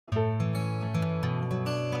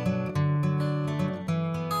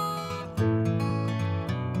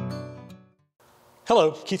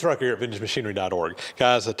Hello, Keith Rucker here at VintageMachinery.org.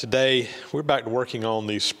 Guys, today we're back to working on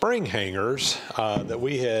these spring hangers that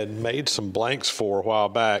we had made some blanks for a while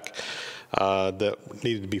back that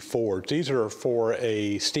needed to be forged. These are for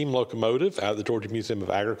a steam locomotive out of the Georgia Museum of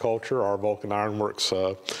Agriculture, our Vulcan Ironworks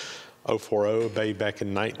 040 made back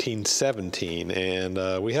in 1917.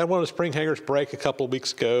 And we had one of the spring hangers break a couple of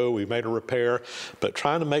weeks ago. We made a repair, but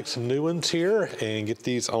trying to make some new ones here and get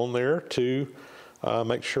these on there to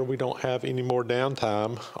make sure we don't have any more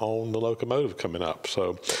downtime on the locomotive coming up.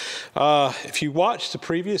 So if you watched the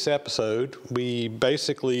previous episode, we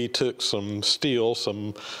basically took some steel,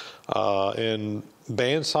 and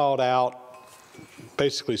bandsawed out,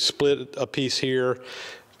 basically split a piece here,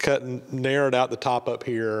 cut and narrowed out the top up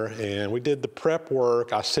here, and we did the prep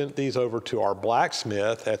work. I sent these over to our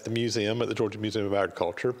blacksmith at the museum, at the Georgia Museum of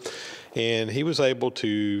Agriculture, and he was able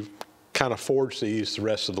to kind of forge these the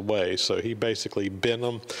rest of the way. So he basically bent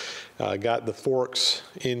them, got the forks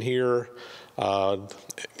in here,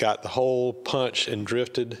 got the hole punched and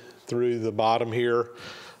drifted through the bottom here.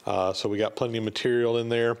 So we got plenty of material in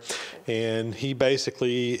there. And he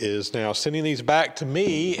basically is now sending these back to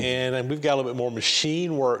me, and we've got a little bit more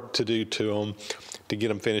machine work to do to them to get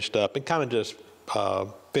them finished up and kind of just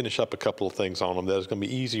finish up a couple of things on them that is going to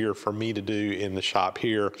be easier for me to do in the shop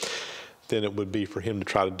here than it would be for him to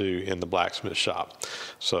try to do in the blacksmith shop.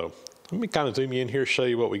 So let me kind of zoom you in here, show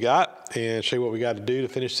you what we got, and show you what we got to do to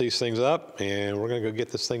finish these things up. And we're going to go get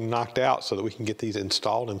this thing knocked out so that we can get these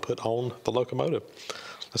installed and put on the locomotive.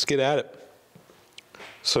 Let's get at it.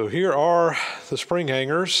 So here are the spring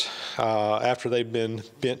hangers after they've been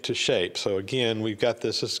bent to shape. So again, we've got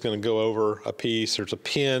this is going to go over a piece. There's a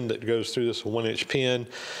pin that goes through this, a 1-inch pin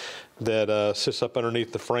that sits up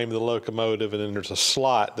underneath the frame of the locomotive, and then there's a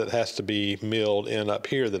slot that has to be milled in up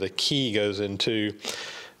here that a key goes into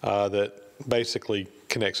that basically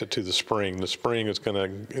connects it to the spring. The spring is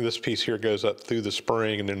going to, this piece here goes up through the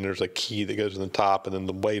spring, and then there's a key that goes in the top, and then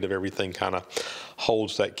the weight of everything kind of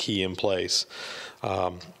holds that key in place.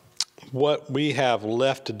 What we have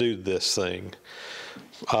left to do this thing,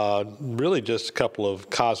 really just a couple of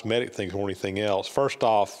cosmetic things more than anything else. First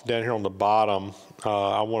off, down here on the bottom,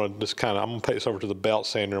 I want to just kind of, I'm going to take this over to the belt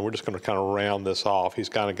sander, and we're just going to kind of round this off. He's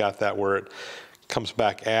kind of got that where it comes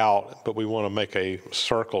back out, but we want to make a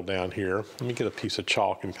circle down here. Let me get a piece of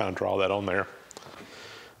chalk and kind of draw that on there.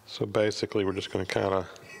 So basically we're just going to kind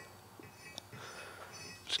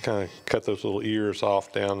of cut those little ears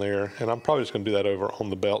off down there, and I'm probably just going to do that over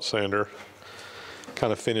on the belt sander.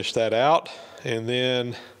 Kind of finish that out. And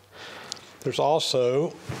then there's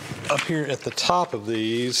also up here at the top of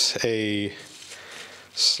these a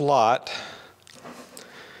slot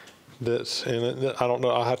that's in it. I don't know,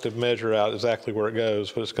 I'll have to measure out exactly where it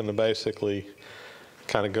goes, but it's going to basically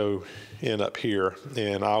kind of go in up here,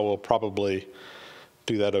 and I will probably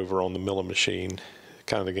do that over on the milling machine,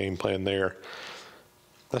 kind of the game plan there.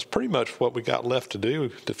 That's pretty much what we got left to do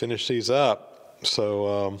to finish these up.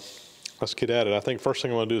 So let's get at it. I think first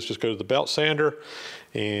thing I'm going to do is just go to the belt sander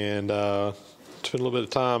and spend a little bit of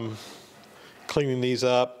time cleaning these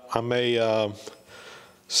up. I may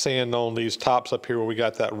sand on these tops up here where we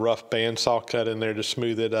got that rough bandsaw cut in there to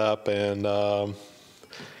smooth it up, and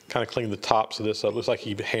kind of clean the tops of this up. Looks like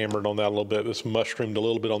he hammered on that a little bit. This mushroomed a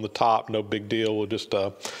little bit on the top, no big deal. We'll just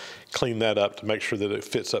clean that up to make sure that it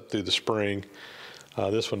fits up through the spring.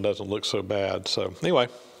 This one doesn't look so bad. So anyway,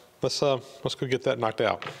 let's go get that knocked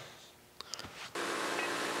out.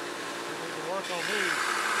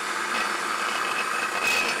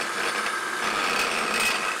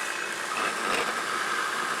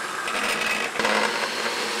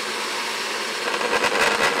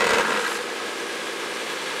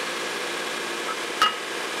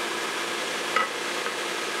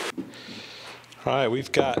 All right,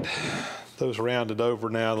 we've got those rounded over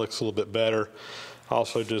now. Looks a little bit better.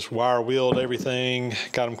 Also just wire wheeled everything,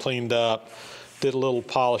 got them cleaned up. Did a little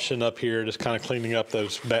polishing up here, just kind of cleaning up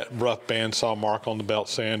those rough bandsaw mark on the belt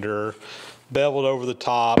sander. Beveled over the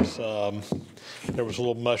tops. There was a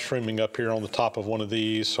little mushrooming up here on the top of one of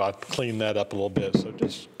these, so I cleaned that up a little bit. So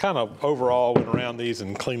just kind of overall went around these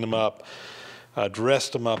and cleaned them up,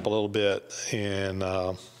 dressed them up a little bit, and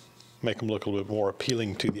make them look a little bit more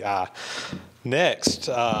appealing to the eye. Next,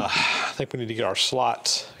 I think we need to get our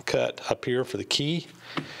slots cut up here for the key.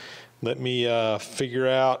 Let me figure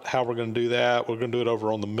out how we're going to do that. We're going to do it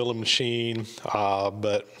over on the milling machine, but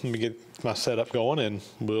let me get my setup going and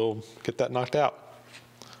we'll get that knocked out.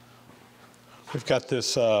 We've got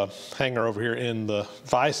this hanger over here in the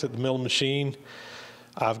vise at the milling machine.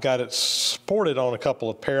 I've got it supported on a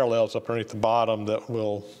couple of parallels up underneath the bottom that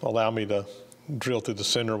will allow me to drill through the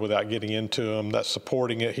center without getting into them. That's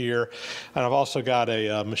supporting it here. And I've also got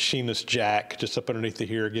a machinist jack just up underneath it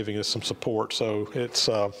here, giving us some support so it's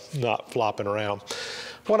not flopping around.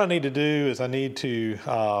 What I need to do is I need to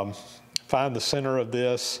find the center of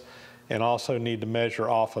this, and also need to measure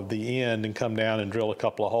off of the end and come down and drill a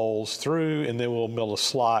couple of holes through, and then we'll mill a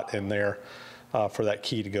slot in there for that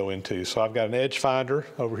key to go into. So I've got an edge finder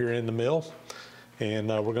over here in the mill, and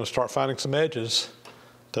we're going to start finding some edges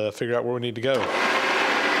to figure out where we need to go.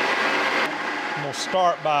 I'm going to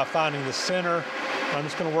start by finding the center. I'm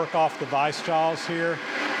just going to work off the vice jaws here.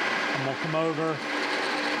 I'm going to come over,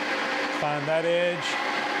 find that edge.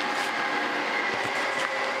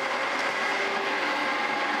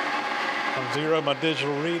 I'll zero my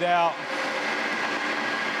digital readout.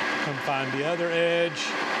 Come find the other edge.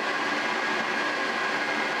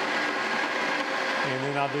 And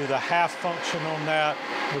then I'll do the half function on that,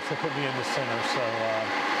 which will put me in the center. So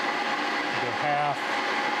do half,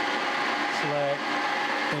 select,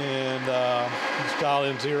 and just dial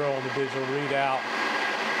in 0 on the digital readout.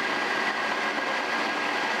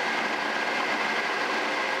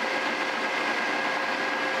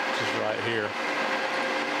 Which is right here.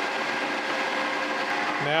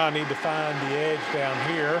 Now I need to find the edge down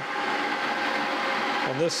here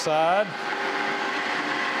on this side.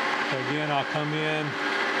 So again, I'll come in,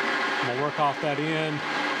 I'm gonna work off that end.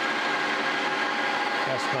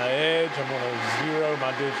 That's my edge. I'm gonna zero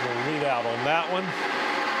my digital readout on that one.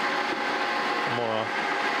 I'm gonna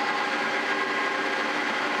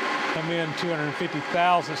come in 250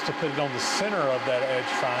 thousandths to put it on the center of that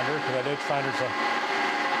edge finder, because that edge finder's a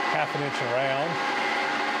 ½ inch around.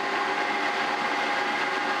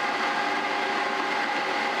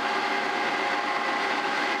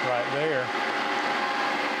 Right there.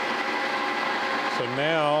 So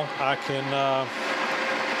now I can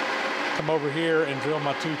come over here and drill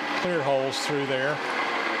my 2 clear holes through there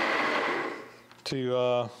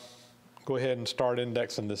to go ahead and start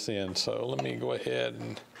indexing this in. So let me go ahead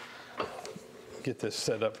and get this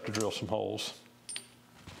set up to drill some holes.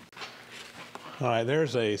 All right,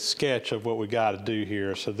 there's a sketch of what we got to do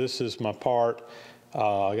here. So this is my part.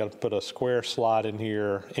 I got to put a square slot in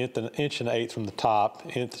here, 1 1/8 inch from the top,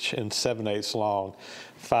 1 7/8 inch long,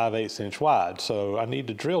 5/8 inch wide. So I need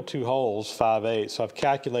to drill 2 holes, 5/8. So I've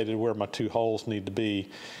calculated where my 2 holes need to be.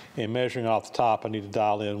 And measuring off the top, I need to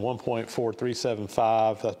dial in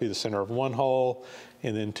 1.4375. That'll be the center of 1 hole.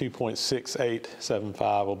 And then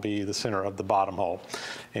 2.6875 will be the center of the bottom hole.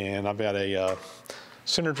 And I've got a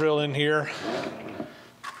center drill in here.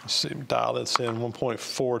 Let's see, dial this in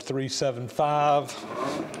 1.4375.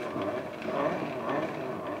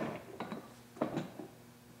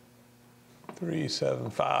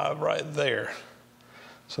 .375 right there.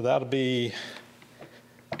 So that'll be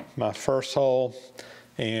my first hole.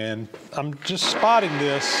 And I'm just spotting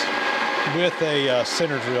this with a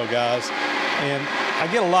center drill, guys. And I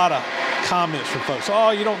get a lot of comments from folks, oh,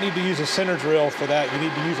 you don't need to use a center drill for that. You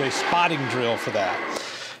need to use a spotting drill for that.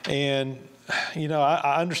 And you know,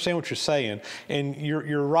 I understand what you're saying, and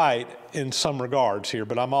you're right in some regards here,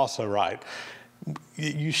 but I'm also right.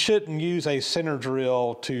 You shouldn't use a center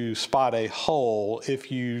drill to spot a hole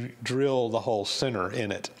if you drill the whole center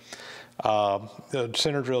in it. The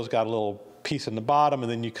center drill's got a little piece in the bottom,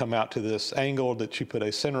 and then you come out to this angle that you put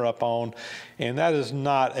a center up on, and that is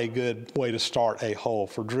not a good way to start a hole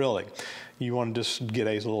for drilling. You want to just get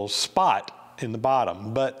a little spot in the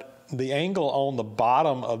bottom, but the angle on the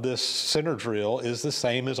bottom of this center drill is the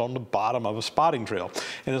same as on the bottom of a spotting drill.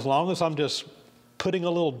 And as long as I'm just putting a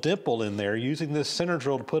little dimple in there, using this center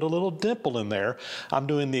drill to put a little dimple in there, I'm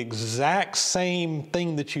doing the exact same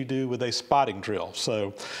thing that you do with a spotting drill.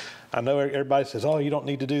 So I know everybody says, oh, you don't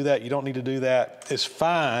need to do that, you don't need to do that. It's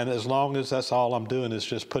fine as long as that's all I'm doing is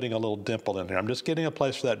just putting a little dimple in there. I'm just getting a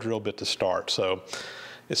place for that drill bit to start. So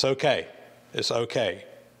it's okay. It's okay.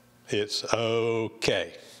 It's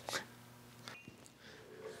okay.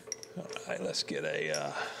 All right, let's get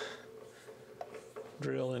a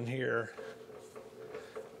drill in here.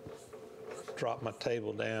 Drop my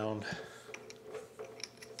table down.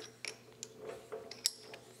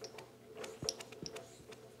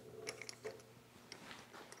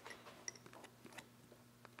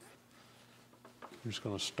 I'm just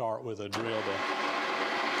going to start with a drill to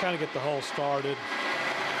kind of get the hole started.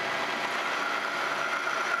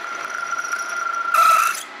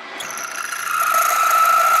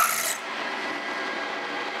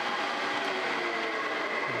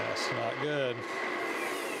 That's not good.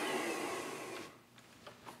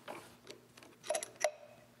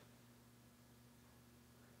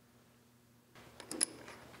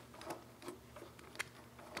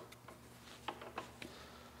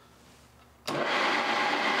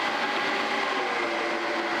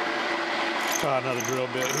 Try another drill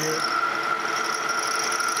bit here.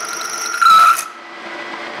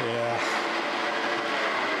 Yeah.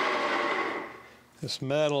 This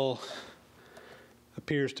metal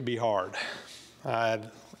appears to be hard. I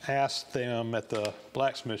had asked them at the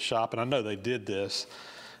blacksmith shop, and I know they did this,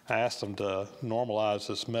 I asked them to normalize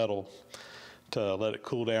this metal to let it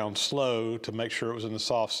cool down slow to make sure it was in the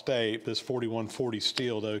soft state. This 4140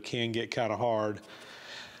 steel, though, can get kind of hard.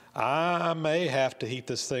 I may have to heat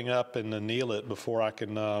this thing up and anneal it before I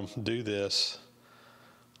can do this.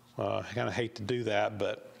 I kind of hate to do that,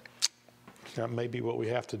 but that may be what we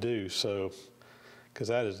have to do. So, because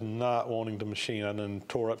that is not wanting to machine. I done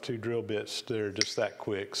tore up 2 drill bits there just that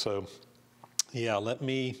quick. So, yeah, let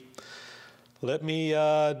me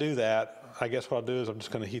do that. I guess what I'll do is I'm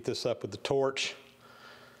just going to heat this up with the torch,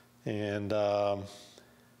 and we'll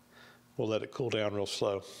let it cool down real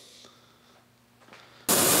slow.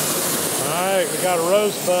 All right, we got a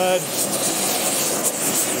rosebud. I'm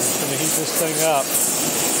just going to heat this thing up.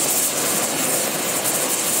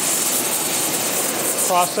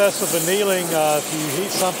 Process of annealing, if you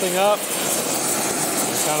heat something up,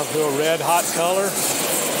 kind of do a red hot color,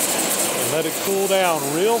 and let it cool down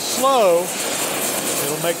real slow.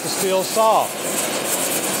 It'll make the steel soft.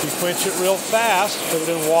 If you quench it real fast, put it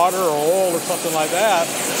in water or oil or something like that,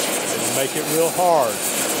 it'll make it real hard.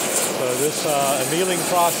 So this annealing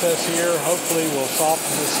process here hopefully will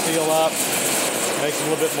soften this steel up, make it a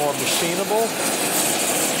little bit more machinable.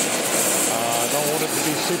 I don't want it to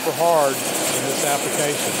be super hard in this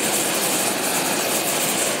application.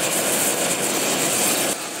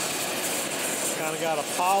 Kind of got a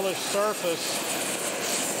polished surface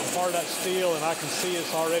part of that steel, and I can see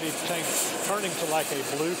it's already turning to like a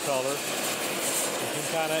blue color. You can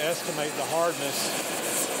kind of estimate the hardness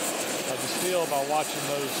of the steel by watching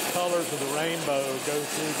those colors of the rainbow go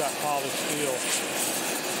through that polished steel.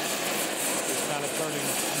 It's kind of turning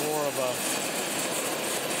more of a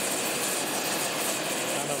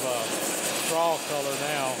straw color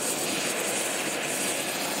now.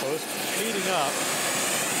 So it's heating up.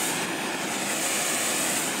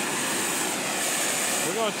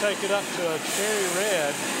 We're going to take it up to a cherry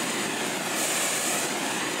red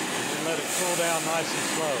and let it cool down nice and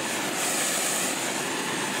slow.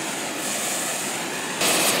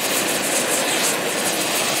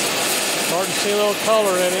 Starting to see a little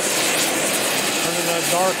color in it. Turning a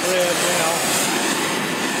dark red now.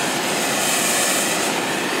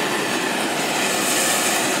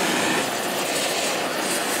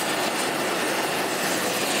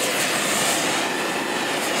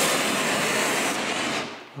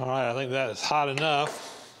 All right, I think that is hot enough.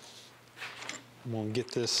 I'm going to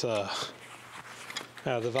get this out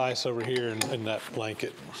of the vise over here in that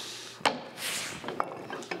blanket.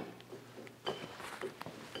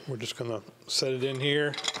 We're just going to set it in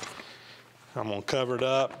here. I'm going to cover it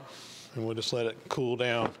up, and we'll just let it cool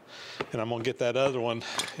down. And I'm going to get that other one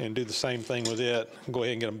and do the same thing with it. Go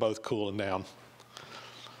ahead and get them both cooling down.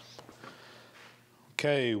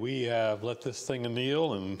 Okay, we have let this thing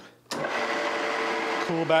anneal and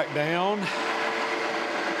cool back down.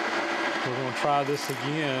 We're going to try this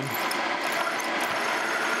again.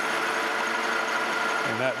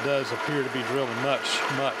 And that does appear to be drilling much,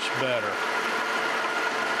 much better.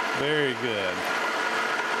 Very good.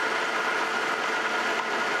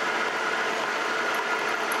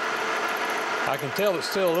 I can tell it's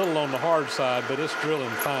still a little on the hard side, but it's drilling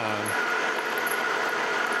fine.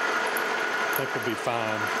 I think we'll be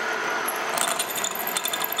fine.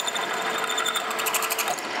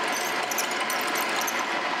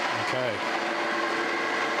 Okay.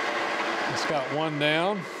 It's got one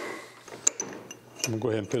down. I'm going to go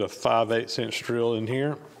ahead and put a 5/8 inch drill in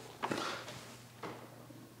here.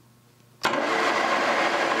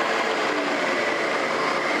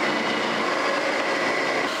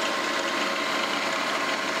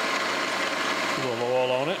 A little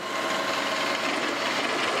oil on it.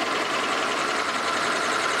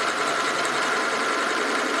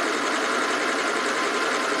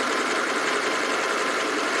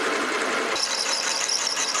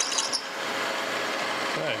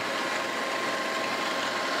 Okay.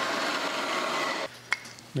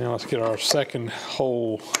 Now let's get our second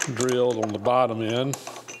hole drilled on the bottom end.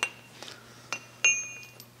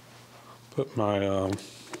 Put my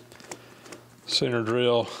center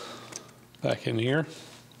drill back in here.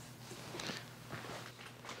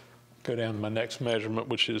 Go down to my next measurement,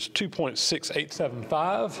 which is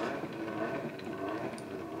 2.6875.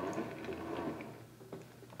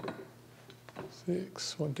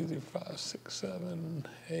 Six, 1, 2, 3, 5, 6, 7,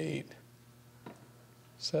 8,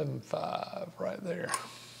 7, 5, right there.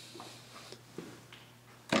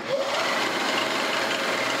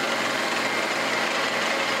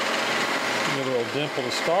 dimple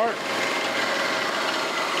to start.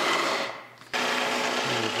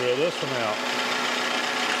 And we'll drill this one out.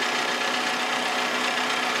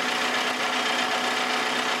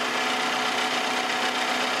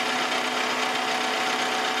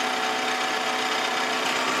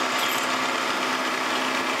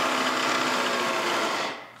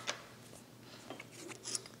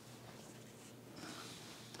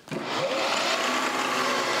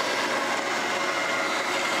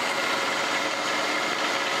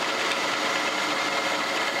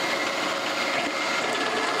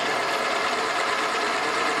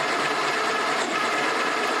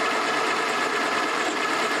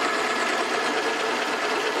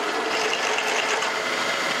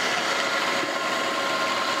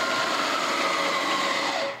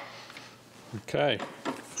 Okay,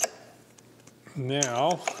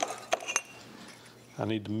 now I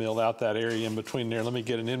need to mill out that area in between there. Let me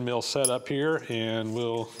get an end mill set up here and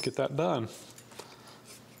we'll get that done.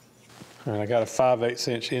 All right, I got a 5/8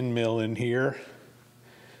 inch end mill in here.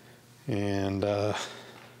 And let's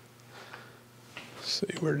see,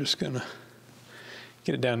 we're just gonna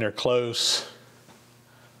get it down there close.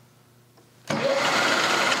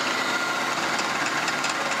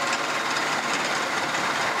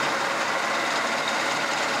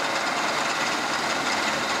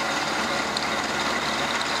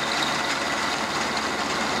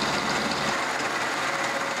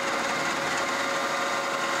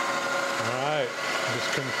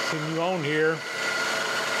 Continue on here.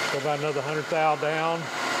 Go about another 100 thou down.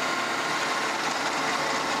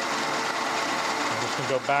 I'm just going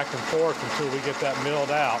to go back and forth until we get that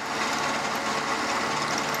milled out.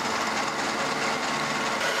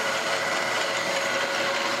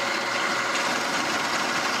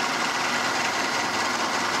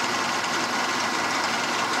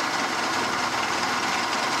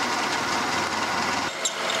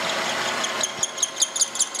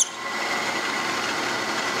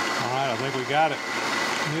 I think we got it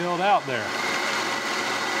milled out there.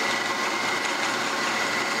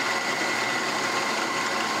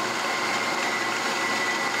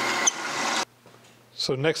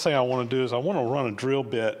 So next thing I want to do is I want to run a drill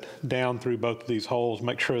bit down through both of these holes,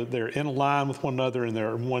 make sure that they're in line with one another and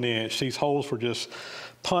they're 1 inch. These holes were just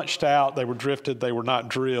punched out, they were drifted, they were not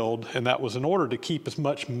drilled, and that was in order to keep as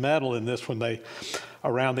much metal in this when they,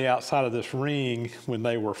 around the outside of this ring, when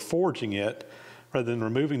they were forging it. Rather than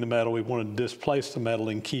removing the metal, we wanted to displace the metal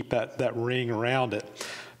and keep that ring around it.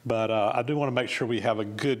 But I do want to make sure we have a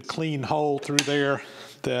good clean hole through there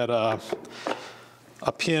that a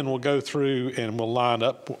pin will go through and will line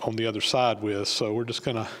up on the other side with. So we're just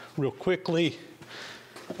going to real quickly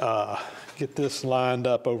get this lined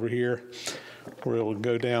up over here where it will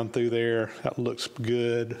go down through there. That looks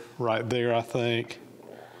good right there, I think.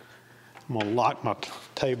 I'm going to lock my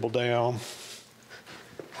table down.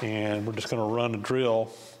 And we're just going to run a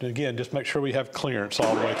drill. And again, just make sure we have clearance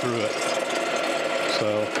all the way through it.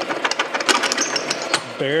 So,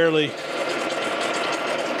 barely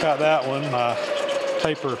got that one. My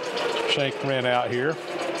taper shank ran out here.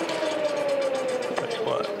 Tell you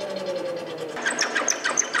what.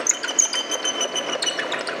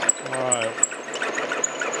 All right.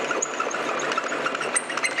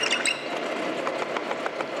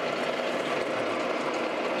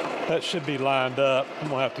 That should be lined up. I'm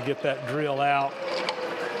gonna have to get that drill out.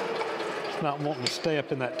 It's not wanting to stay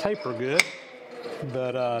up in that taper good,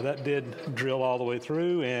 but that did drill all the way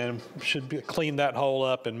through and should be clean that hole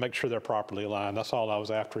up and make sure they're properly aligned. That's all I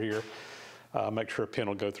was after here. Make sure a pin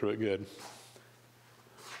will go through it good.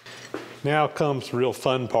 Now comes the real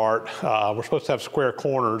fun part. We're supposed to have square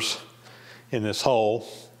corners in this hole.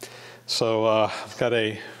 So I've got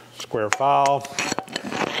a square file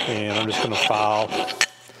and I'm just gonna file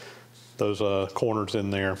those corners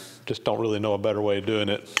in there. Just don't really know a better way of doing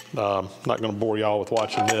it. I'm not going to bore y'all with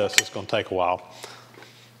watching this. It's going to take a while.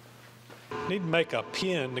 Need to make a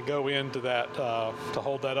pin to go into that, to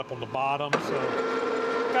hold that up on the bottom. So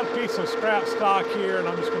got a piece of scrap stock here, and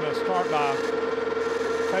I'm just going to start by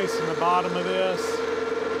facing the bottom of this.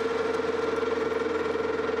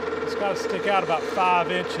 It's got to stick out about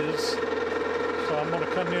 5 inches. So I'm going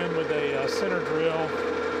to come in with a center drill.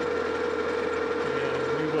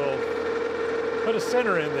 Put a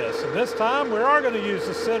center in this, and this time we are going to use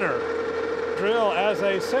the center drill as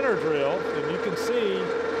a center drill, and you can see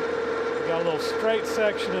you got a little straight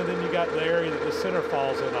section and then you got the area that the center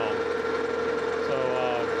falls in on. So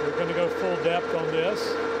we're going to go full depth on this,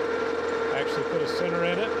 actually put a center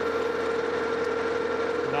in it,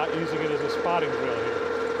 not using it as a spotting drill here.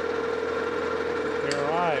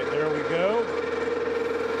 All right, there we go.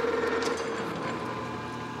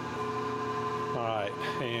 All right,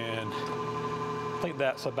 and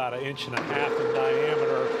that's about 1.5 inches in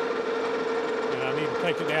diameter. And I need to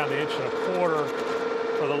take it down to 1.25 inches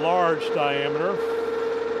for the large diameter.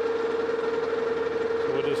 So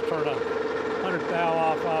we'll just turn a 100 thou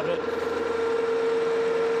off of it.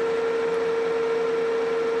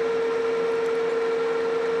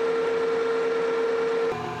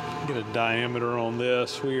 Get a diameter on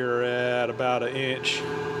this. We are at about 1 inch,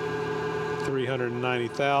 390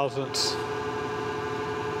 thousandths.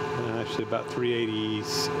 Actually about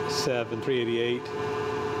 387, 388.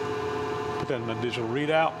 Put that in my digital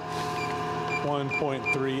readout.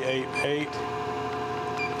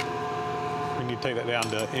 1.388. We need to take that down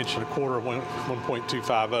to 1.25 inches,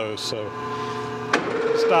 1.250. So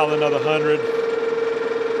let's dial another 100.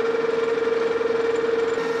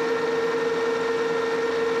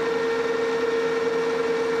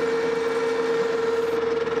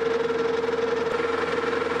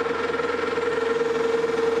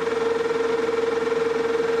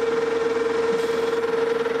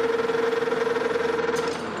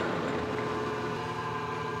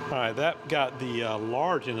 All right, that got the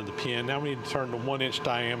large end of the pin. Now we need to turn the 1 inch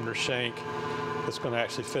diameter shank that's going to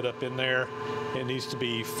actually fit up in there. It needs to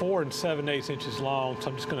be 4 7/8 inches long, so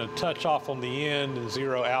I'm just going to touch off on the end and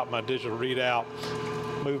zero out my digital readout.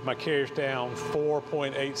 Move my carriage down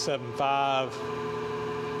 4.875.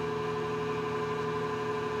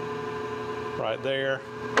 Right there.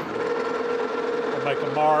 I'll make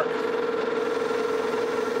a mark.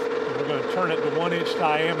 And we're going to turn it to 1 inch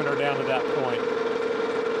diameter down to that point.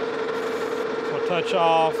 Touch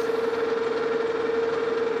off and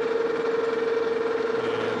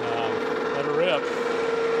let her rip.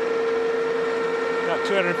 Got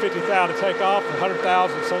 250 thou to take off and 100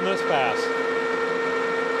 thousandths on this pass.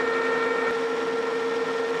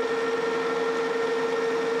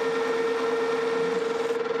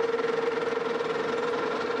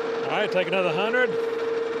 All right, take another 100.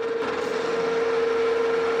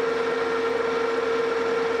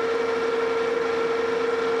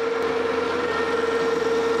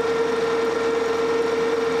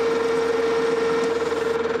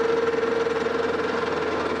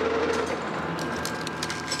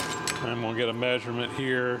 I'm going to get a measurement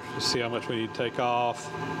here to see how much we need to take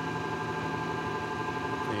off.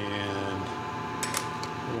 And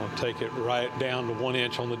we're going to take it right down to 1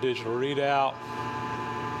 inch on the digital readout.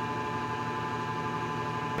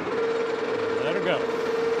 Let her go.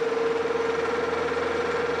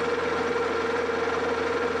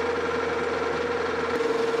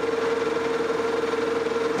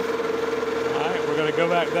 All right, we're going to go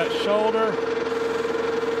back to that shoulder.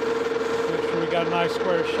 We got a nice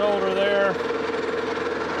square shoulder there.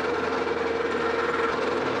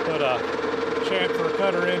 Put a chamfer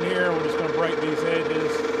cutter in here. We're just going to break these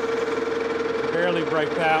edges. Barely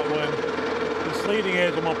break that one. This leading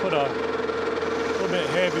edge, I'm going to put a little bit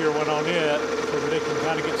heavier one on it so that it can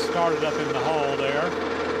kind of get started up in the hole there.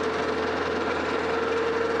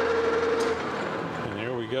 And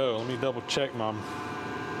there we go. Let me double check my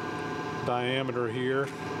diameter here.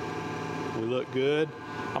 We look good.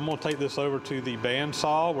 I'm going to take this over to the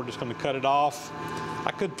bandsaw. We're just going to cut it off.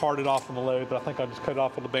 I could part it off on the lathe, but I think I'll just cut it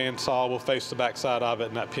off with the bandsaw. We'll face the back side of it,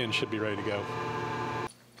 and that pin should be ready to go.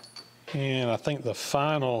 And I think the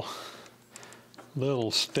final little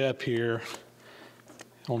step here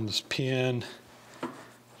on this pin,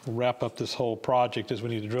 we'll wrap up this whole project, is we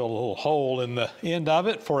need to drill a little hole in the end of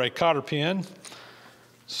it for a cotter pin.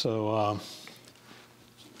 So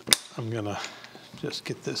I'm going to just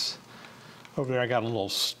get this over there. I got a little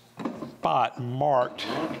spot marked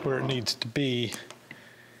where it needs to be.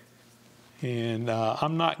 And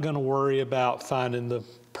I'm not going to worry about finding the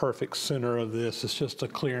perfect center of this. It's just a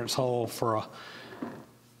clearance hole for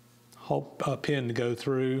a pin to go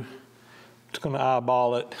through. Just going to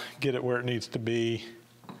eyeball it, get it where it needs to be,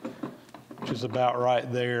 which is about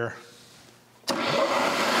right there. Oops.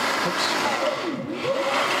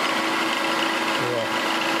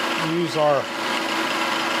 We'll use our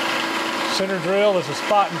center drill as a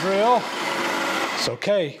spot drill. It's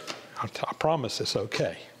okay. I promise it's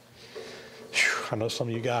okay. Whew, I know some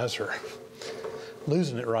of you guys are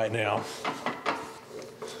losing it right now.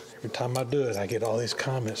 Every time I do it, I get all these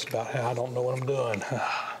comments about how I don't know what I'm doing.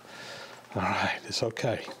 All right, it's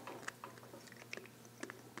okay.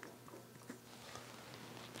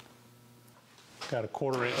 Got a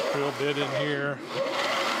 1/4 inch drill bit in here.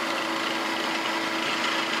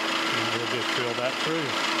 And we'll just drill that through.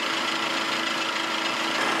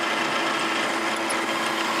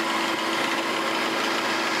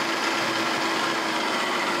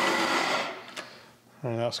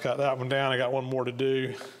 And that's got that one down. I got one more to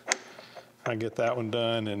do. I get that one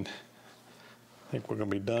done, and I think we're going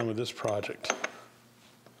to be done with this project.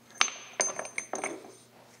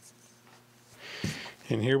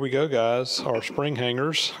 And here we go, guys. Our spring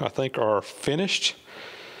hangers, I think, are finished.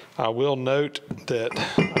 I will note that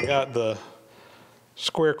I got the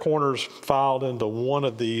square corners filed into one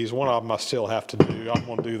of these. One of them I still have to do. I'm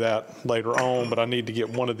going to do that later on, but I need to get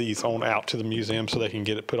one of these on out to the museum so they can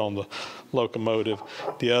get it put on the locomotive.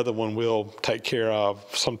 The other one we'll take care of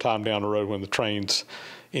sometime down the road when the train's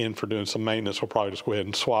in for doing some maintenance. We'll probably just go ahead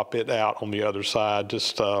and swap it out on the other side,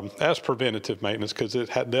 just as preventative maintenance, because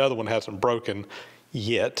the other one hasn't broken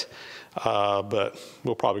yet. But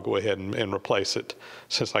we'll probably go ahead and replace it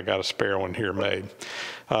since I got a spare one here made.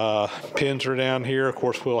 Pins are down here. Of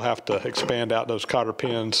course, we'll have to expand out those cotter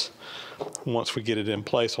pins once we get it in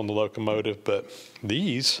place on the locomotive, but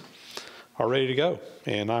these are ready to go,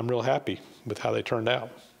 and I'm real happy with how they turned out.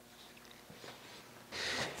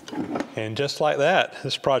 And just like that,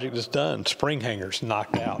 this project is done. Spring hangers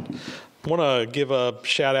knocked out. I want to give a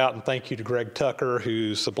shout out and thank you to Greg Tucker,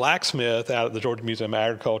 who's the blacksmith out at the Georgia Museum of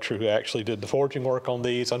Agriculture, who actually did the forging work on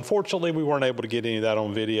these. Unfortunately, we weren't able to get any of that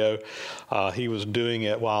on video. He was doing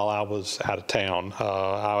it while I was out of town.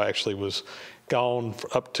 I actually was gone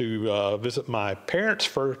up to visit my parents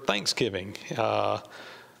for Thanksgiving.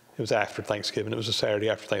 It was after Thanksgiving. It was a Saturday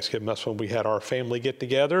after Thanksgiving. That's when we had our family get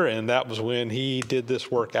together, and that was when he did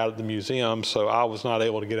this work out at the museum, so I was not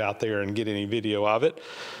able to get out there and get any video of it.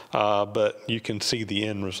 But you can see the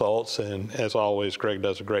end results, and as always, Greg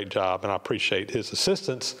does a great job, and I appreciate his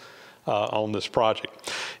assistance on this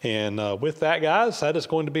project. And with that, guys, that is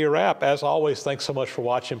going to be a wrap. As always, thanks so much for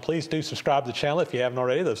watching. Please do subscribe to the channel if you haven't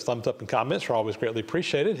already. Those thumbs up and comments are always greatly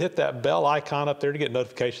appreciated. Hit that bell icon up there to get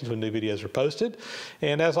notifications when new videos are posted.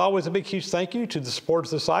 And as always, a big, huge thank you to the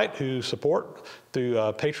supporters of the site who support through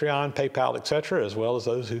Patreon, PayPal, etc., as well as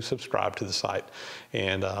those who subscribe to the site.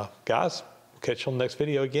 And guys, we'll catch you on the next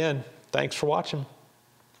video again. Thanks for watching.